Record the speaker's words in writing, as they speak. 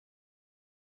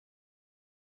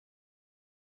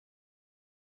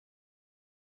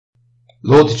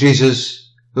Lord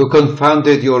Jesus, who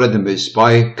confounded your enemies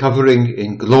by covering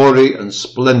in glory and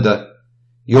splendour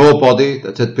your body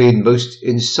that had been most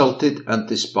insulted and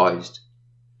despised,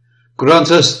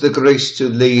 grant us the grace to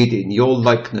lead in your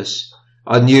likeness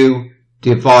a new,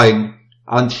 divine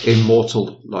and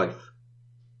immortal life.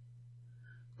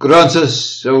 Grant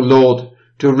us, O Lord,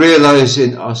 to realize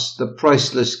in us the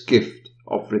priceless gift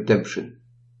of redemption,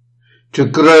 to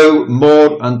grow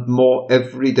more and more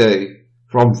every day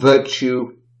from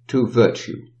virtue to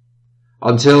virtue,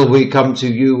 until we come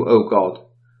to you, O God,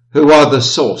 who are the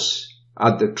source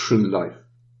and the true life.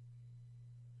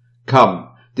 Come,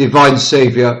 divine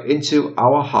Saviour, into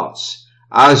our hearts,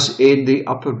 as in the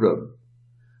upper room.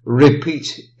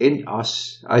 Repeat in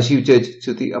us as you did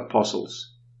to the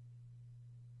apostles.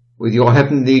 With your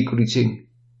heavenly greeting,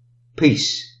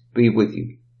 peace be with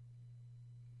you.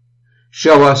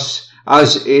 Show us,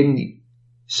 as in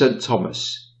St.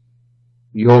 Thomas,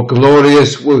 your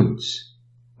glorious wounds,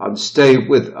 and stay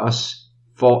with us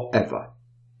forever.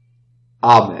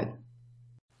 Amen.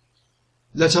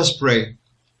 Let us pray.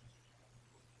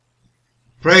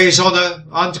 Praise, honour,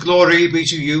 and glory be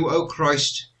to you, O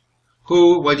Christ,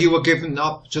 who, when you were given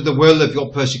up to the will of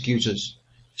your persecutors,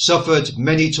 suffered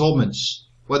many torments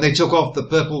when they took off the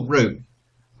purple robe,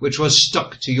 which was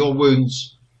stuck to your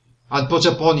wounds, and put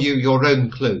upon you your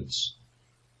own clothes.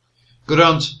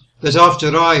 Grant that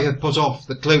after I have put off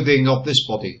the clothing of this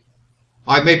body,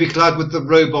 I may be clad with the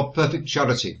robe of perfect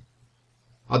charity,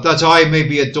 and that I may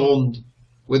be adorned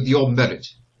with your merit,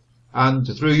 and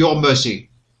through your mercy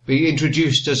be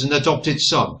introduced as an adopted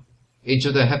son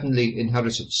into the heavenly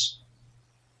inheritance.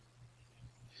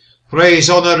 Praise,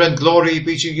 honour, and glory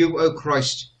be to you, O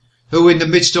Christ, who in the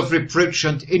midst of reproach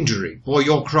and injury bore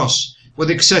your cross with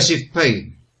excessive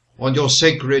pain on your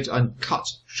sacred and cut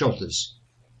shoulders.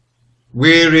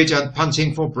 Wearied and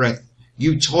panting for breath,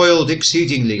 you toiled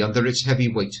exceedingly under its heavy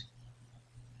weight.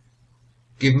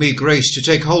 Give me grace to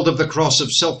take hold of the cross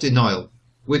of self-denial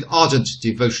with ardent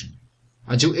devotion,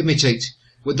 and to imitate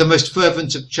with the most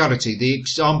fervent of charity the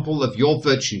example of your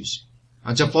virtues,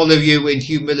 and to follow you in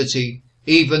humility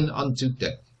even unto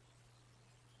death.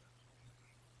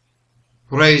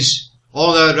 Praise,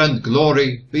 honour, and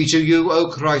glory be to you, O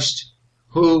Christ,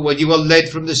 who, when you were led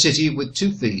from the city with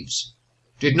 2 thieves,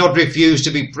 did not refuse to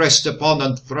be pressed upon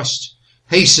and thrust,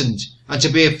 hastened, and to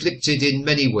be afflicted in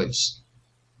many ways.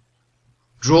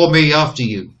 Draw me after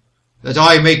you, that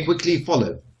I may quickly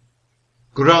follow.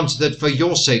 Grant that for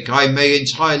your sake I may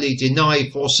entirely deny,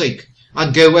 forsake,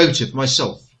 and go out of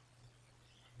myself.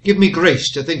 Give me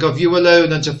grace to think of you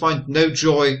alone and to find no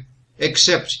joy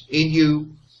except in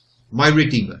you, my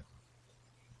Redeemer.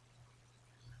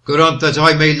 Grant that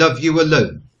I may love you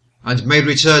alone, and may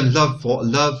return love for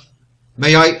love.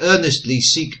 May I earnestly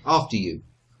seek after you,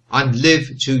 and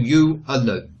live to you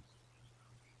alone.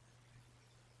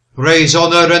 Praise,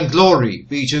 honour, and glory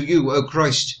be to you, O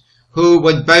Christ, who,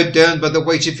 when bowed down by the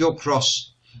weight of your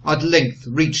cross, at length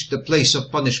reached the place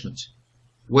of punishment,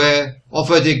 where,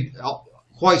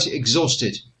 quite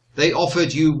exhausted, they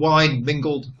offered you wine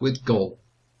mingled with gall.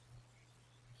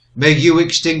 May you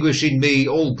extinguish in me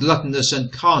all gluttonous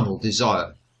and carnal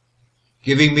desire,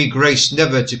 giving me grace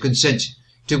never to consent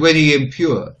to any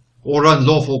impure or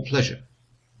unlawful pleasure.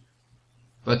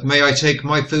 But may I take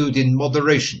my food in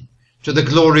moderation, to the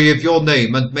glory of your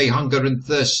name, and may hunger and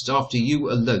thirst after you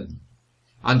alone,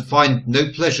 and find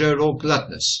no pleasure or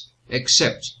gladness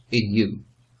except in you.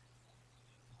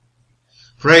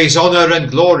 Praise, honour, and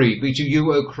glory be to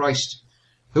you, O Christ,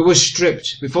 who was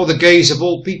stripped before the gaze of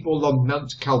all people on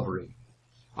Mount Calvary,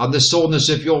 and the soreness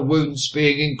of your wounds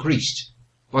being increased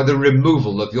by the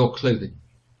removal of your clothing.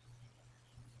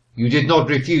 You did not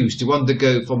refuse to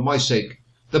undergo for my sake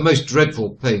the most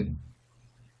dreadful pain.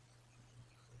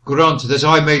 Grant that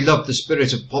I may love the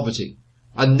spirit of poverty,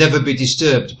 and never be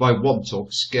disturbed by want or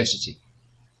scarcity.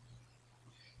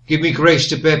 Give me grace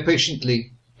to bear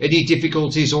patiently any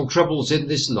difficulties or troubles in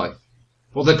this life,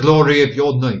 for the glory of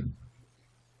your name.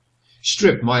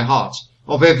 Strip my heart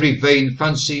of every vain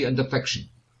fancy and affection,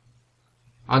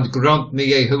 and grant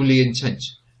me a holy intent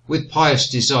with pious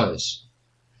desires,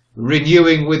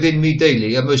 renewing within me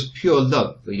daily a most pure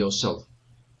love for yourself.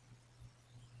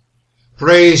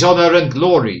 Praise, honour, and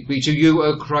glory be to you,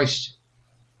 O Christ,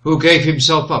 who gave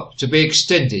himself up to be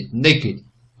extended naked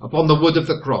upon the wood of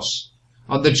the cross,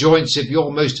 and the joints of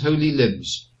your most holy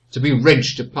limbs to be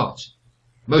wrenched apart,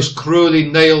 most cruelly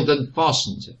nailed and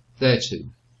fastened thereto.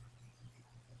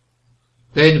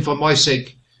 Then for my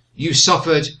sake you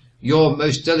suffered your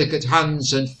most delicate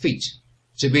hands and feet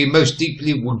to be most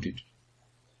deeply wounded.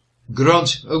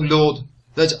 Grant, O Lord,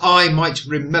 that I might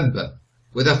remember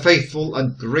with a faithful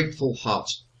and grateful heart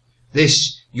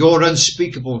this your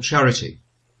unspeakable charity,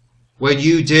 when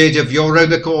you did of your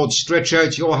own accord stretch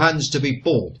out your hands to be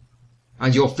bored,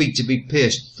 and your feet to be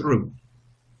pierced through.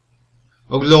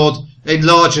 O Lord,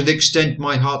 enlarge and extend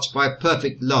my heart by a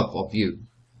perfect love of you.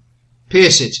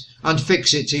 Pierce it and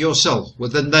fix it to yourself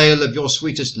with the nail of your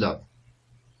sweetest love,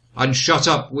 and shut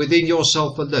up within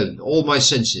yourself alone all my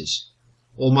senses,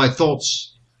 all my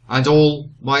thoughts, and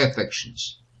all my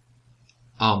affections.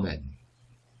 Amen.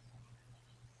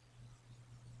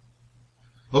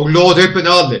 O Lord, open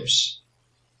our lips,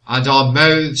 and our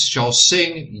mouths shall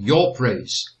sing your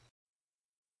praise.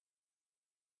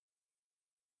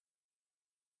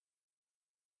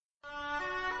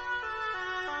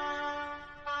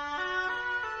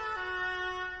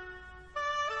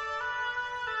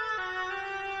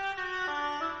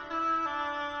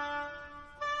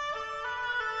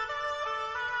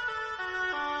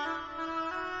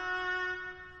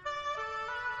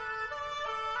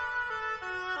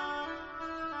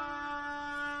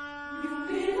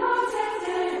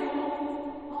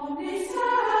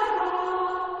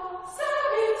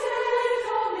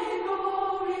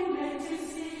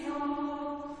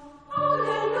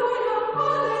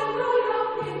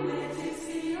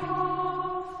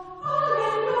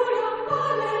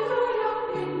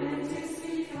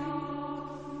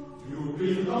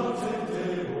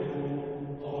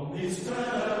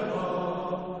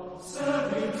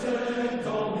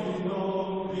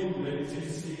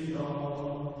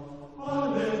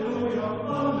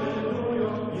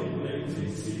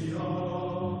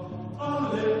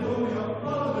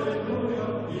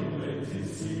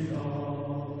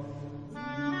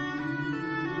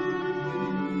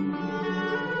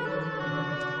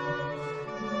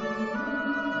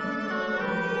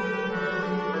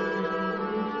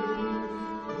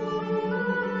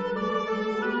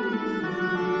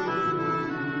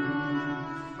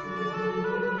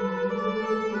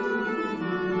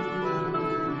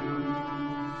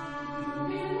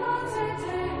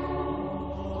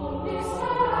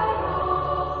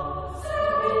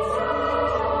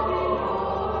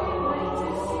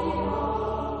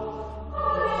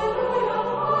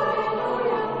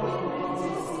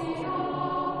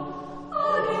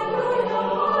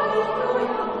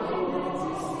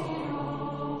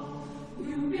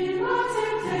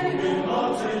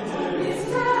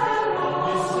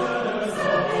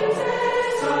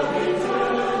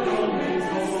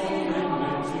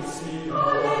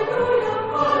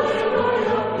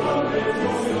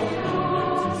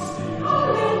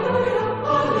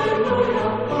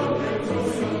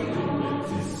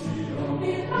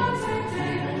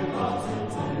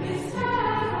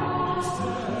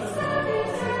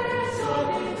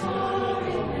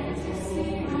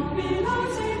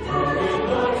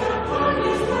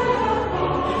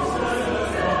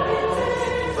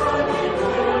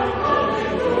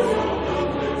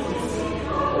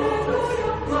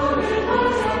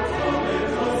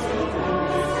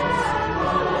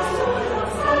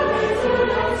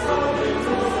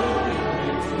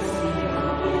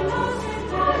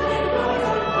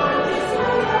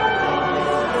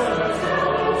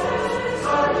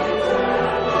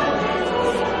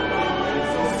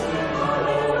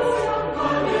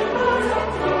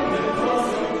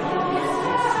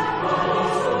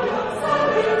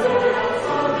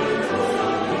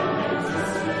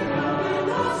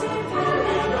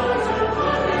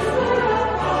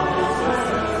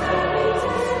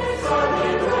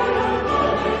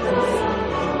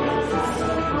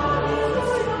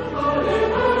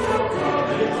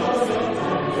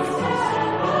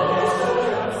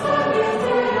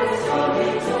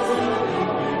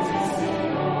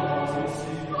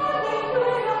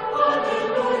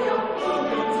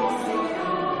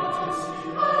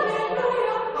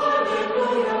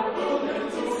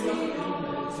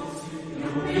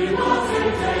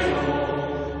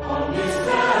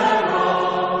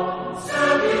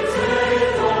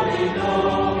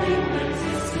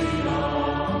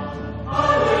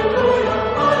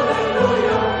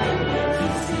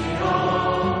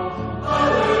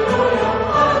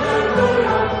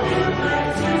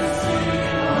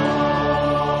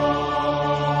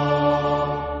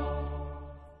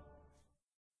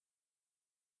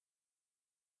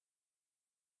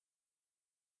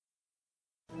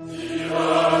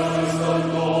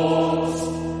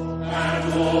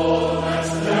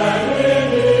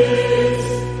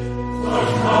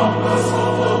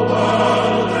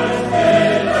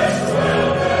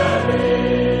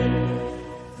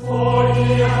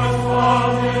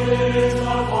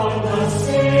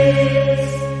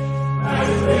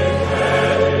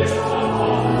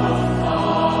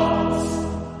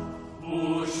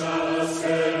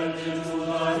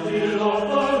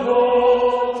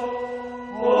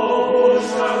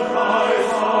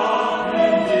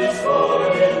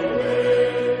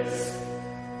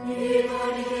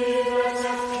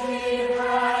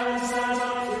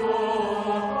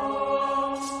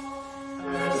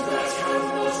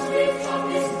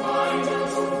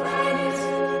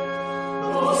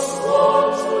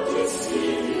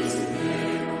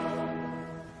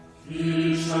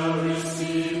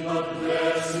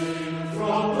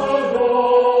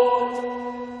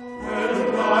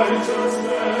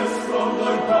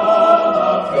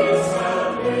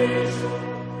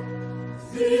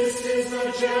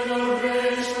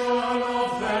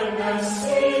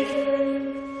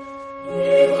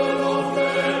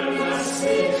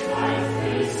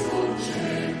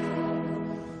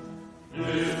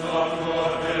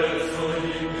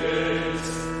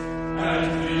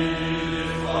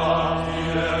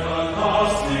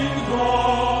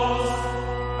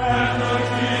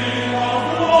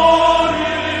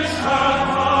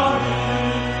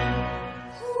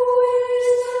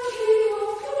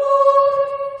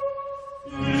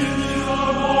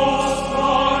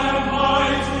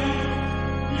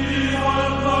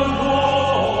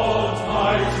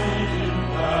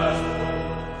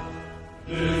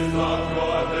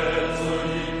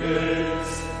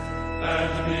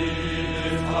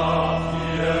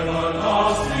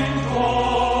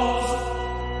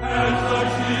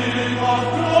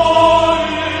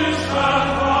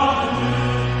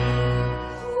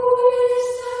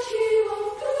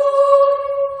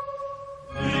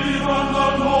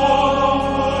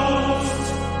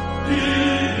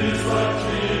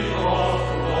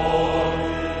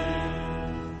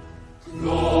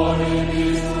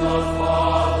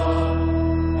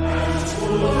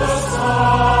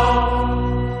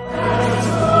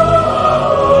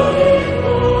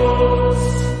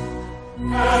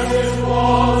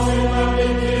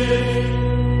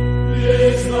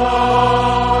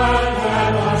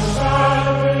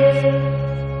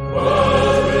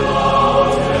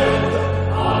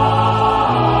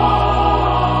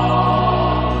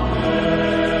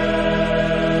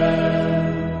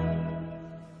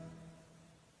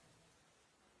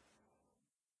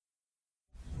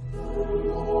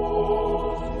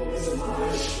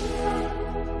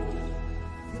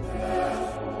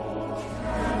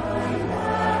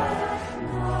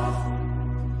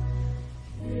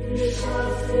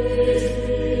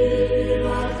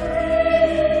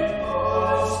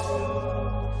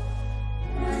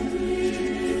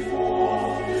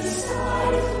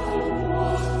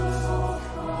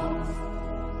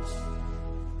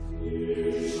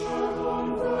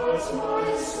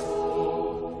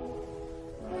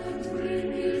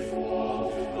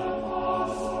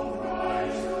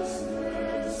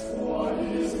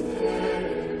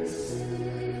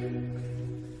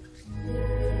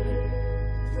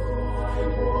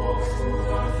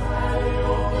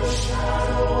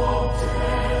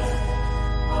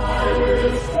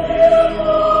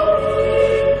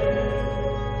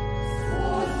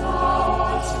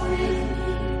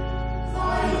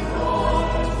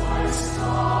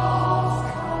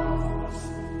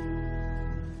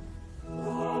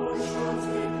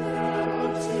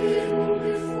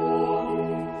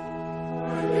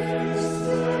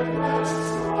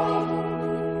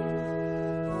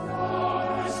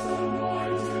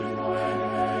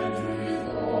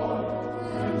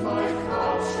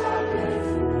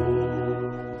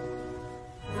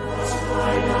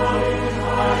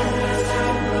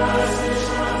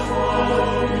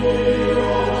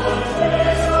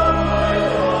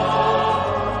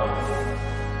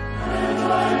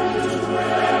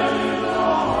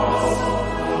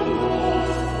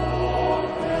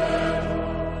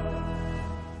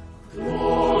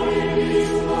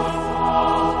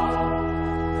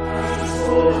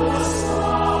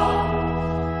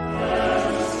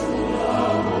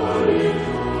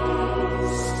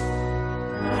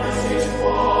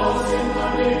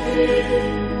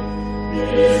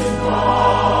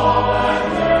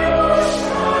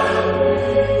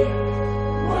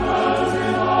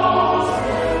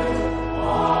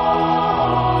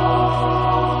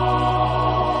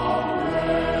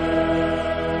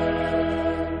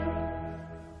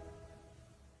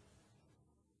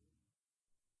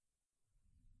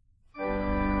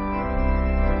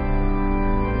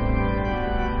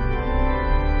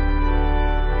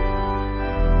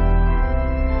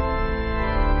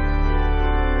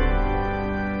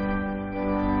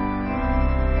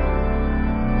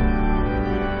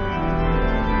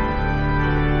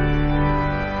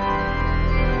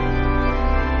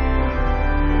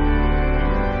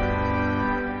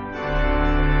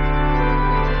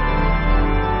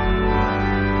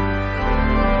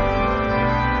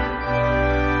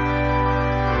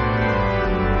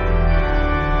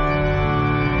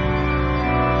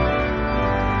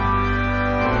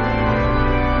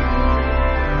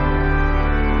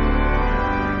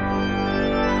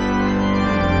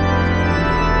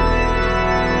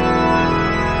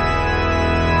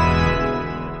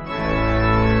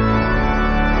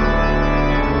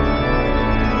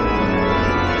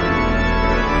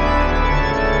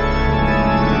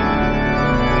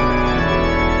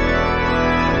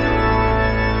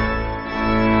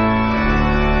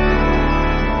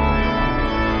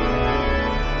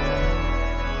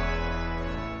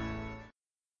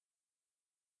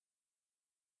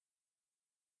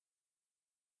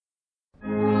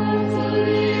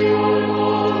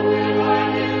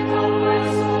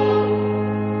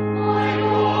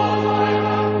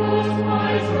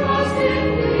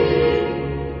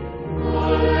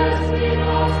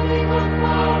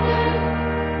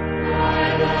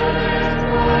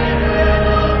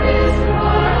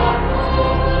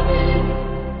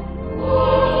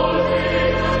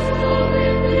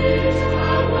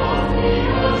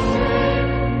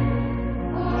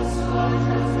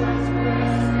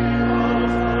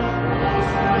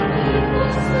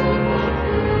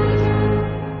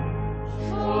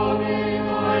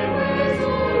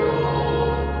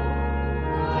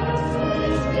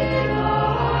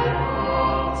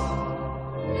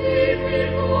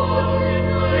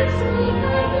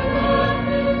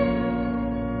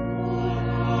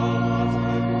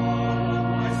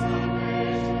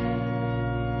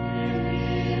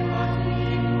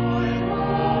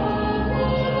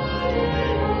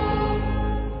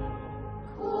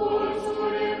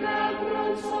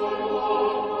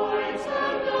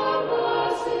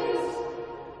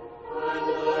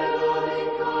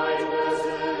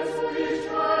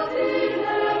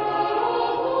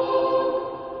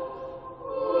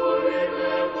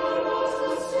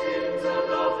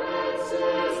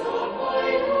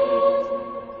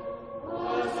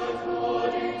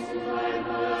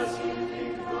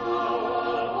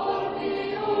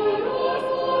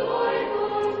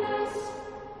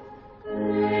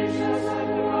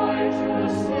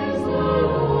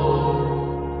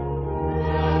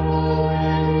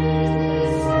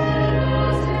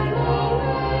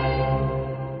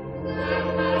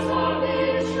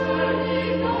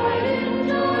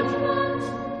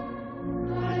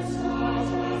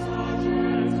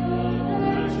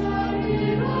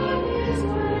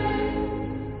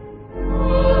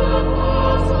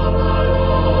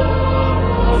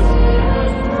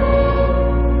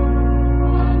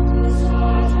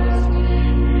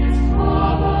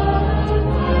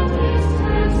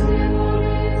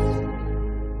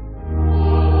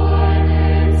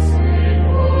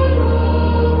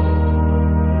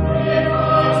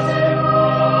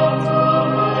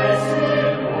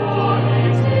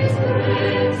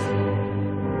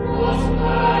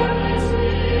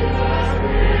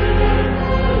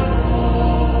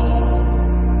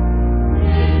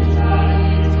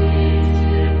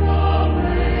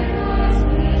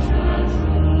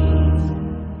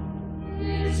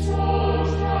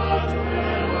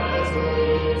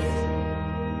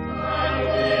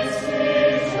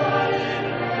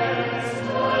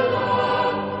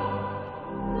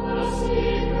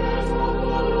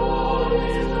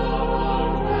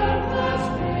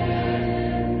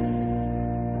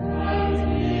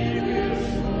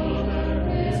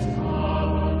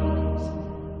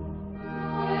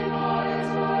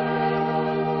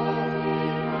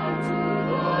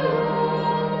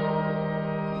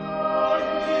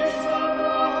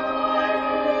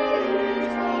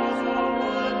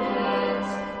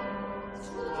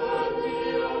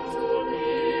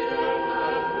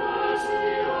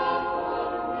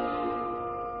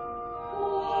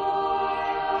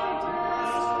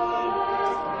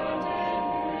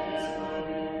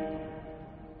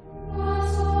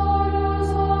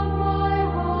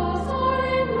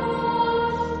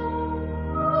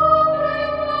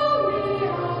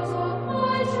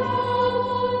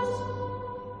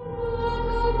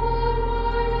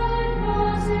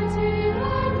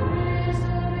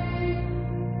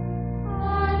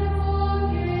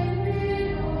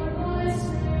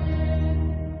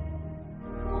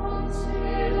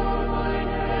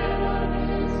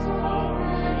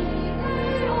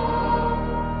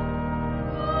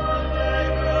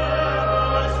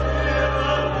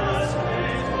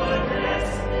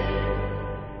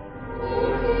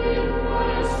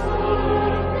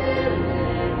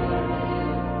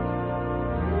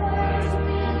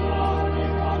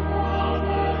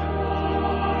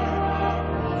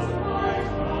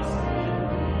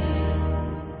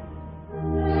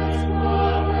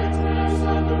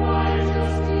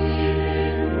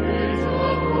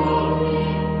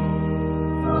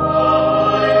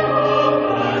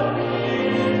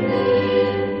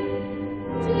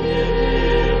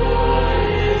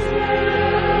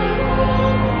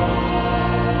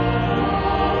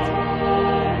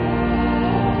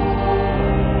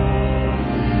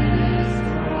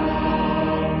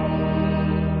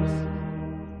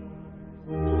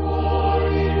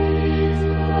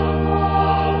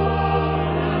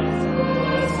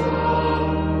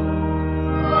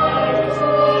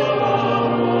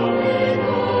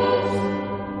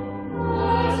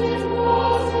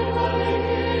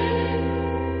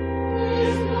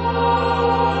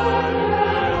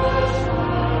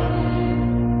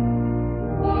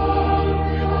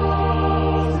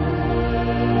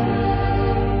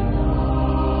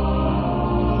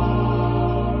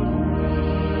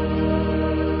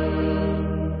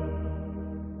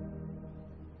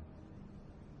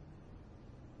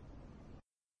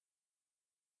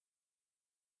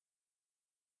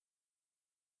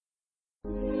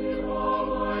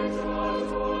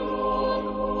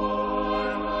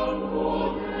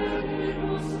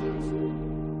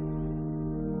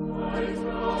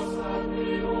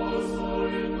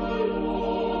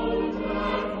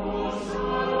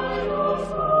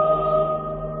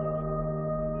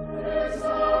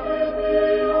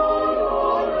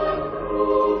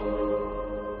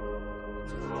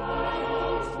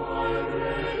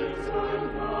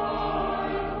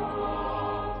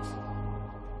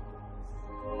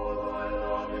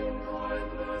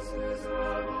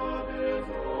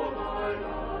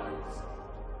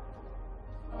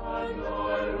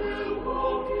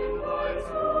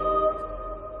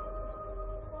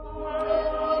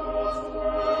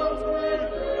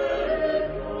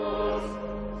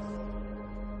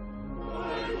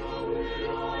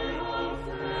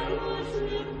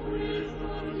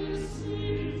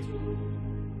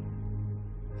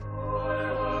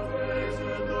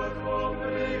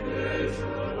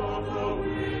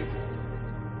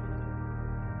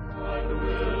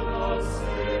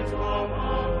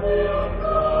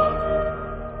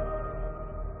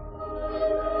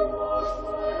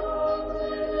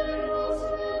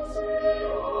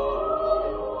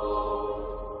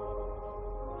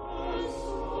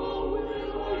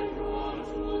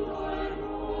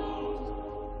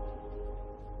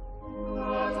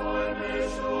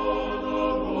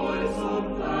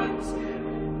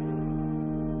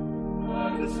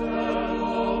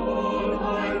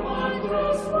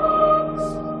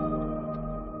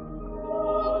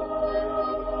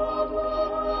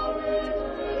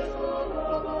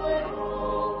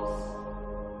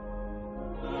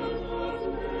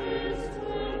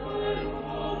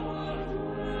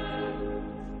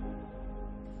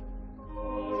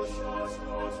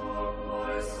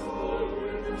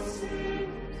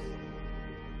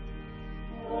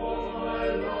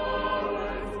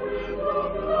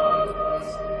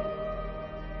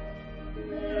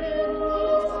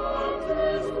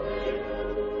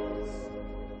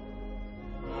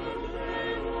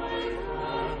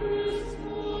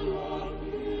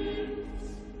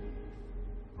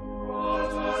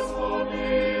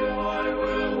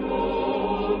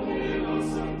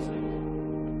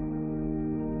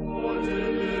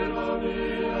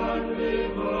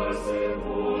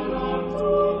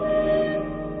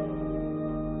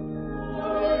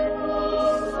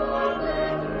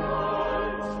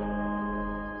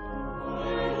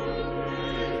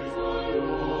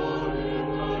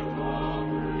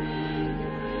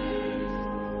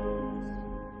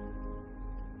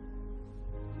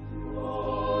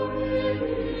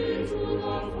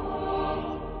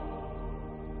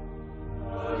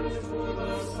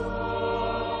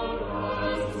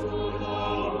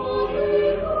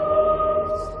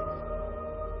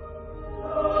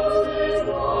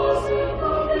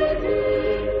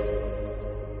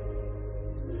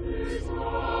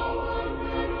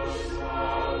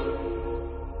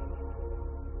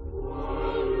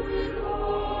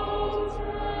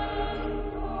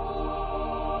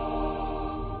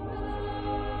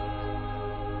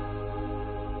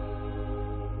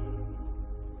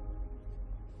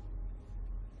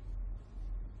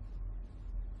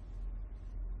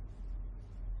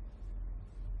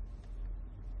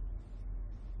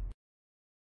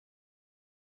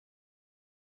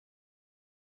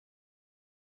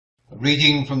 A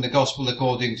reading from the Gospel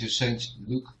according to St.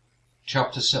 Luke,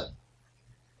 chapter 7.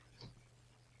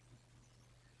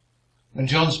 When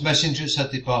John's messengers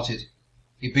had departed,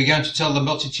 he began to tell the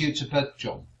multitudes about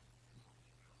John.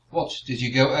 What did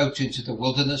you go out into the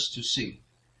wilderness to see?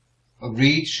 A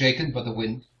reed shaken by the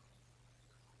wind?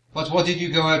 But what did you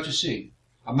go out to see?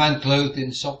 A man clothed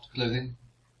in soft clothing?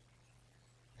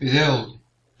 Behold,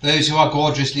 those who are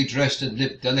gorgeously dressed and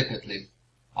live delicately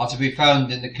are to be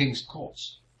found in the king's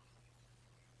courts.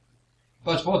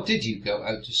 But what did you go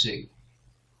out to see?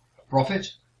 A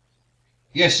prophet?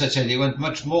 Yes, I tell you, and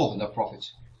much more than a prophet.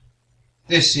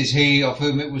 This is he of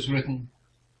whom it was written,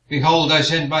 Behold, I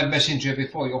send my messenger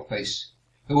before your face,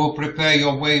 who will prepare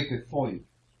your way before you.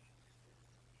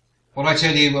 For I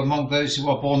tell you, among those who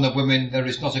are born of women, there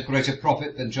is not a greater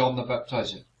prophet than John the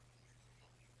Baptizer.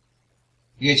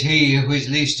 Yet he who is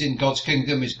least in God's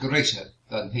kingdom is greater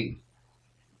than he.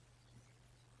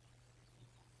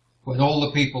 When all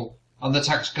the people and the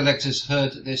tax collectors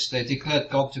heard this, they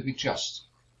declared God to be just,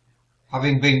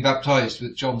 having been baptized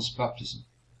with John's baptism.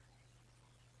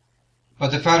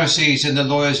 But the Pharisees and the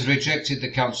lawyers rejected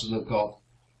the counsel of God,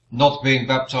 not being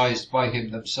baptized by him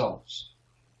themselves.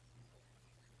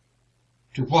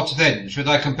 To what then should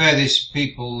I compare this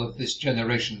people of this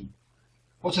generation?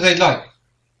 What are they like?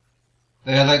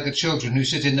 They are like the children who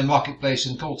sit in the marketplace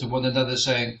and call to one another,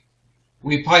 saying,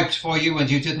 We piped for you, and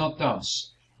you did not dance.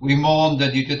 We mourned,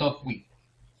 and you did not weep.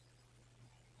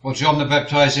 For John the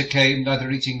Baptizer came,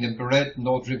 neither eating the bread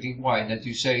nor drinking wine, and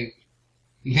you say,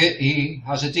 He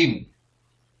has a demon.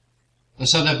 The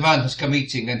Son of Man has come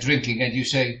eating and drinking, and you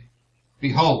say,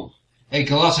 Behold, a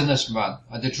gluttonous man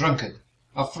and a drunkard,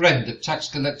 a friend of tax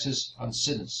collectors and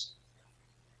sinners.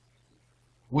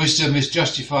 Wisdom is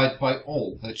justified by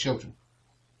all her children.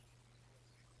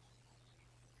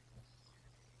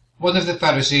 One of the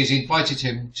Pharisees invited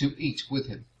him to eat with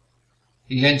him.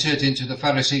 He entered into the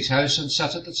Pharisee's house and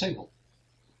sat at the table.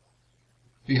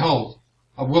 Behold,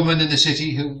 a woman in the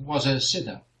city who was a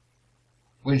sinner,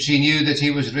 when she knew that he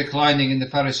was reclining in the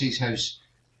Pharisee's house,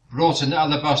 brought an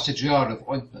alabaster jar of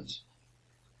ointment,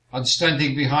 and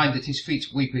standing behind at his feet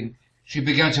weeping, she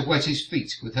began to wet his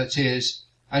feet with her tears,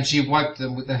 and she wiped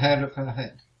them with the hair of her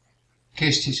head,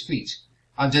 kissed his feet,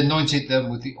 and anointed them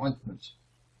with the ointment.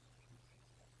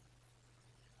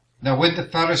 Now when the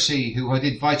Pharisee who had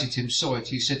invited him saw it,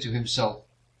 he said to himself,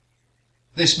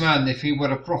 This man, if he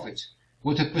were a prophet,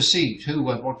 would have perceived who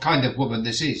and what kind of woman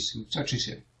this is who touches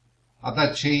him, and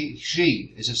that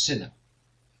she is a sinner.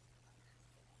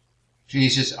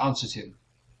 Jesus answered him,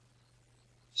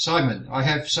 Simon, I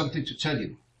have something to tell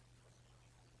you.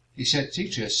 He said,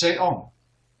 Teacher, say on.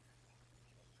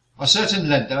 A certain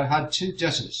lender had 2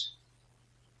 debtors.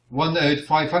 One owed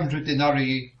 500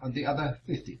 denarii and the other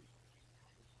 50.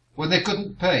 When they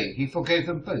couldn't pay, he forgave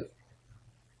them both.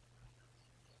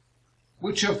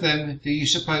 Which of them do you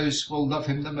suppose will love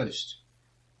him the most?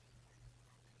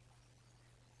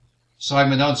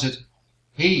 Simon answered,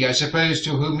 He, I suppose,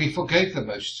 to whom he forgave the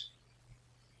most.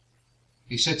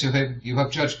 He said to him, You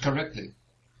have judged correctly.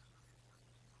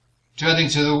 Turning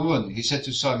to the woman, he said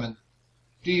to Simon,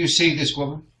 Do you see this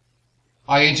woman?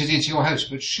 I entered into your house,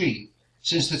 but she,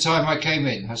 since the time I came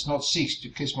in, has not ceased to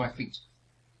kiss my feet.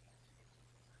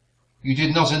 You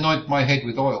did not anoint my head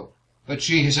with oil, but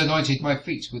she has anointed my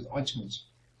feet with ointment.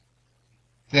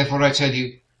 Therefore I tell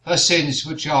you, her sins,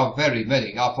 which are very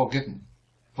many, are forgiven,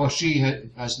 for she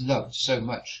has loved so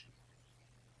much.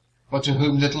 But to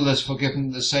whom little is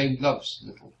forgiven, the same loves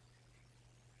little.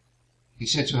 He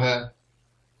said to her,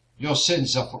 Your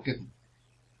sins are forgiven.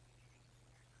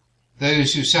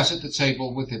 Those who sat at the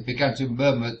table with him began to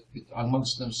murmur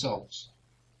amongst themselves,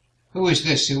 Who is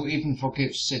this who even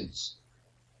forgives sins?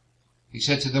 He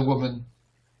said to the woman,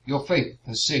 Your faith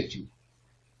has saved you.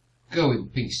 Go in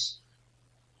peace.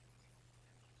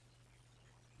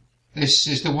 This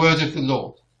is the word of the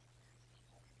Lord.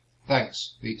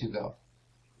 Thanks be to God.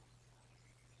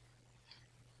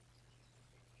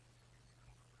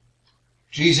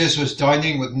 Jesus was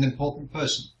dining with an important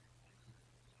person,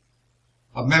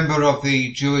 a member of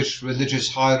the Jewish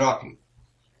religious hierarchy,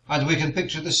 and we can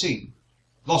picture the scene.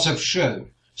 Lots of show,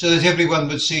 so that everyone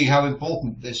would see how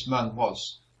important this man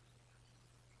was.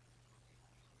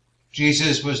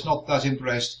 Jesus was not that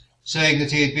impressed, saying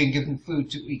that he had been given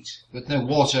food to eat, but no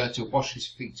water to wash his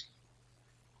feet.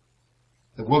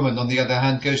 The woman, on the other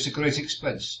hand, goes to great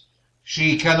expense.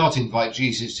 She cannot invite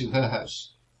Jesus to her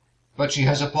house, but she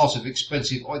has a pot of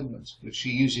expensive ointment, which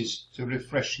she uses to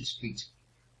refresh his feet.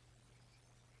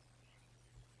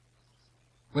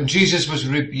 When Jesus was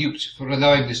rebuked for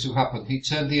allowing this to happen, he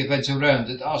turned the event around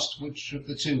and asked which of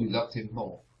the two loved him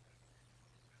more.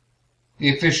 The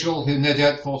official who no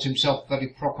doubt thought himself very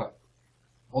proper,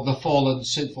 or the fallen,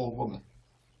 sinful woman?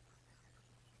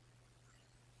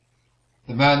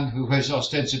 The man who has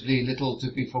ostensibly little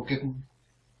to be forgiven,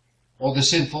 or the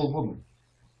sinful woman?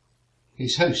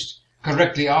 His host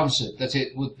correctly answered that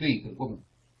it would be the woman.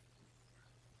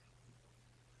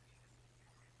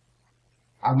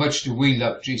 How much do we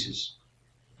love Jesus?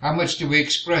 How much do we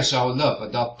express our love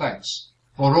and our thanks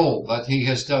for all that he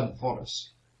has done for us?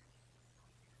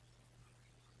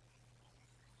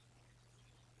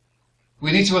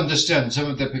 We need to understand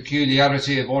some of the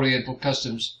peculiarity of Oriental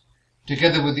customs,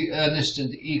 together with the earnest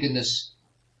and eagerness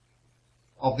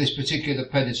of this particular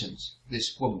penitent,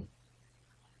 this woman.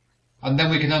 And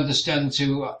then we can understand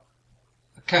to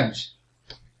account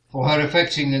for her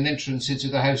effecting an entrance into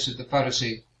the house of the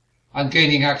Pharisee and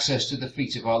gaining access to the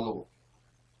feet of our Lord.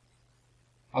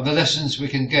 And the lessons we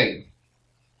can gain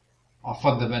are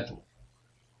fundamental.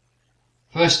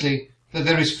 Firstly, that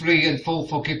there is free and full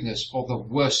forgiveness for the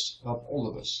worst of all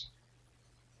of us.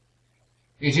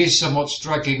 It is somewhat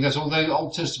striking that although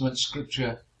Old Testament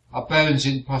scripture abounds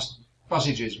in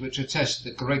passages which attest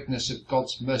the greatness of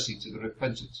God's mercy to the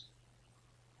repentant,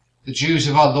 the Jews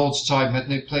of our Lord's time had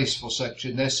no place for such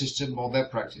in their system or their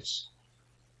practice.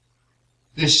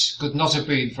 This could not have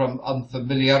been from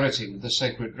unfamiliarity with the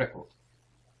sacred record,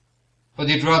 but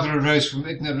it rather arose from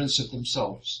ignorance of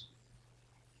themselves,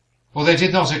 for they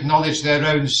did not acknowledge their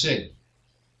own sin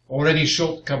or any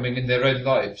shortcoming in their own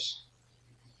lives.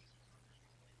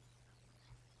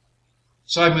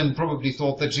 Simon probably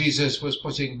thought that Jesus was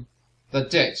putting the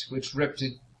debt which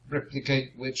represented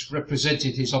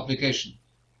his obligation,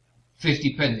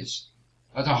 50 pennies,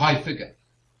 at a high figure,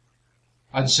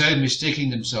 and so mistaking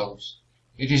themselves,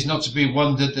 it is not to be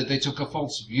wondered that they took a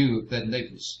false view of their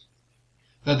neighbours,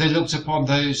 that they looked upon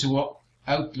those who were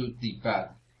outwardly bad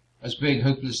as being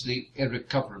hopelessly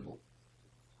irrecoverable.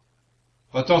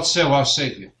 But not so our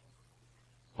Saviour.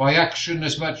 By action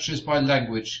as much as by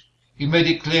language, he made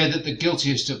it clear that the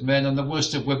guiltiest of men and the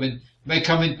worst of women may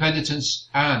come in penitence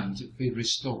and be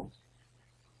restored.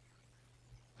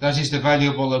 That is the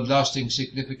valuable and lasting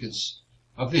significance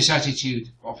of his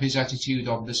attitude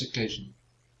on this occasion.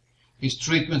 His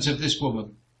treatment of this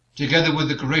woman, together with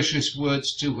the gracious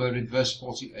words to her in verse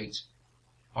 48,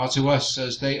 are to us,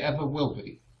 as they ever will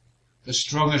be, the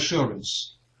strong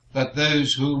assurance that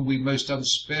those whom we most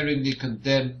unsparingly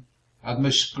condemn and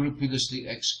most scrupulously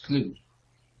exclude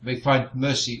may find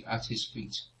mercy at his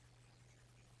feet.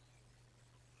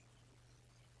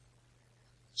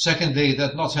 Secondly,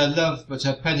 that not her love but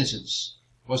her penitence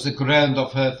was the ground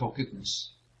of her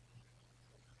forgiveness.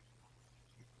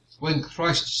 When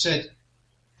Christ said,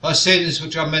 "Her sins,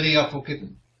 which are many, are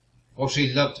forgiven, for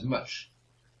she loved much,"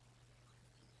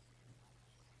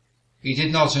 he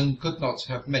did not and could not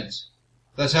have meant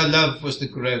that her love was the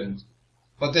ground,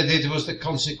 but that it was the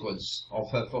consequence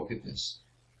of her forgiveness.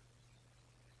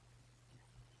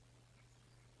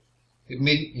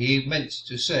 He meant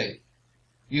to say,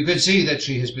 you can see that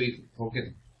she has been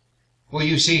forgiven, for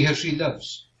you see how she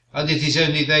loves, and it is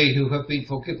only they who have been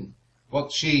forgiven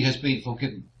what she has been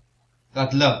forgiven,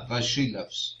 that love as she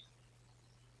loves.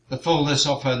 The fullness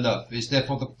of her love is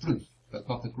therefore the proof, but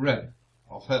not the ground,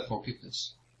 of her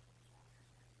forgiveness.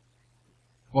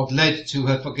 What led to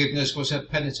her forgiveness was her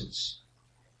penitence.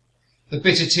 The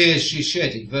bitter tears she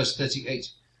shed in verse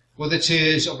 38 were the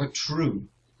tears of a true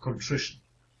contrition.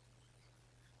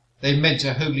 They meant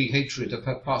a holy hatred of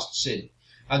her past sin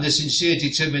and a sincere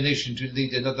determination to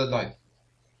lead another life,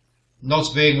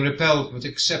 not being repelled but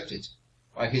accepted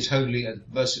by his holy and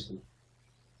merciful.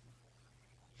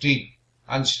 Deep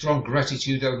and strong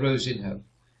gratitude arose in her,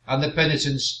 and the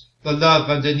penitence, the love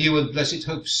and the new and blessed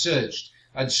hope surged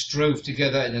and strove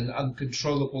together in an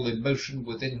uncontrollable emotion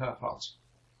within her heart.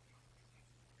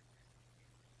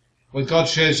 When God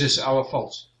shows us our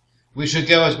fault, we should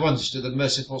go at once to the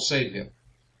merciful Saviour,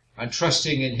 and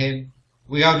trusting in him,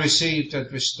 we are received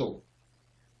and restored.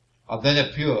 And then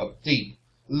a pure, deep,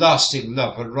 lasting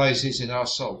love arises in our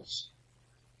souls.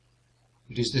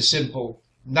 It is the simple,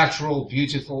 natural,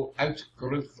 beautiful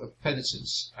outgrowth of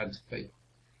penitence and faith.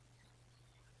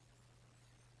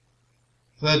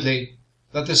 Thirdly,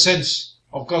 that the sense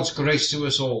of God's grace to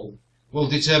us all will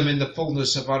determine the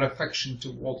fullness of our affection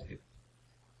toward him.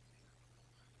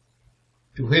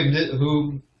 To him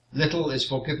whom little is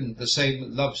forgiven, the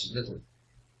same loves little.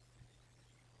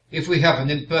 If we have an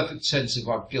imperfect sense of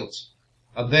our guilt,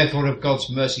 and therefore of God's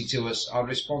mercy to us, our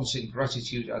response in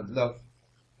gratitude and love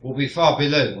will be far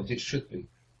below what it should be.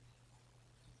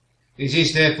 It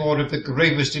is therefore of the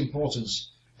gravest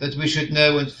importance that we should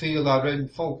know and feel our own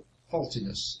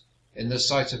faultiness in the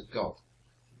sight of God.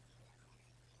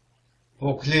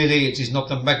 For clearly it is not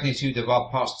the magnitude of our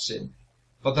past sin,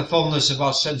 but the fullness of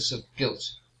our sense of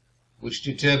guilt, which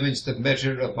determines the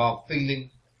measure of our feeling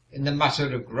in the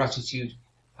matter of gratitude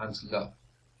and love.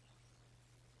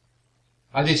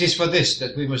 And it is for this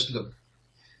that we must look.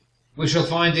 We shall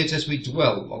find it as we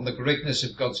dwell on the greatness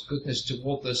of God's goodness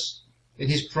toward us, in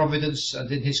his providence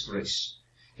and in his grace,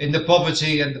 in the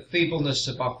poverty and the feebleness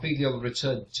of our filial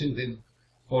return to him,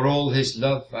 for all his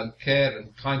love and care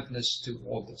and kindness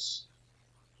toward us,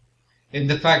 in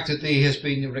the fact that he has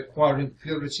been requiring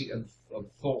purity of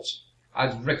thought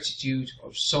and rectitude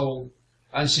of soul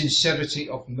and sincerity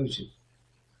of motive,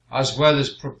 as well as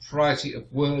propriety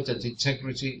of word and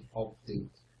integrity of deed.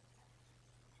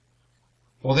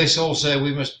 For this also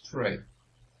we must pray,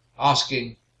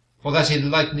 asking for that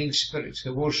enlightening Spirit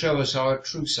who will show us our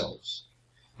true selves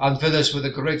and fill us with a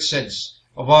great sense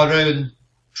of our own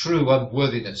true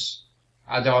unworthiness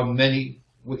and our many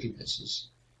wickednesses.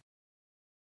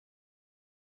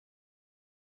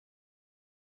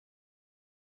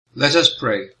 Let us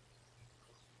pray.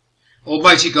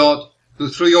 Almighty God, who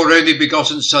through your only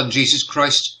begotten Son, Jesus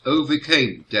Christ,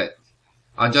 overcame death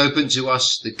and opened to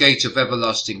us the gate of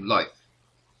everlasting life,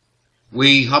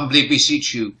 we humbly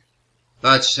beseech you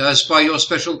that, as by your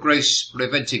special grace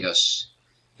preventing us,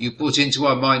 you put into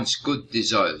our minds good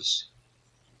desires,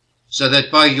 so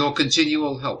that by your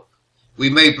continual help we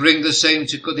may bring the same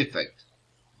to good effect,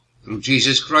 through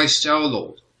Jesus Christ our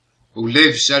Lord, who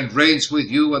lives and reigns with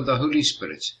you and the Holy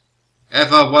Spirit,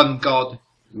 ever one God,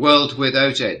 world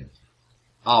without end.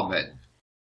 Amen.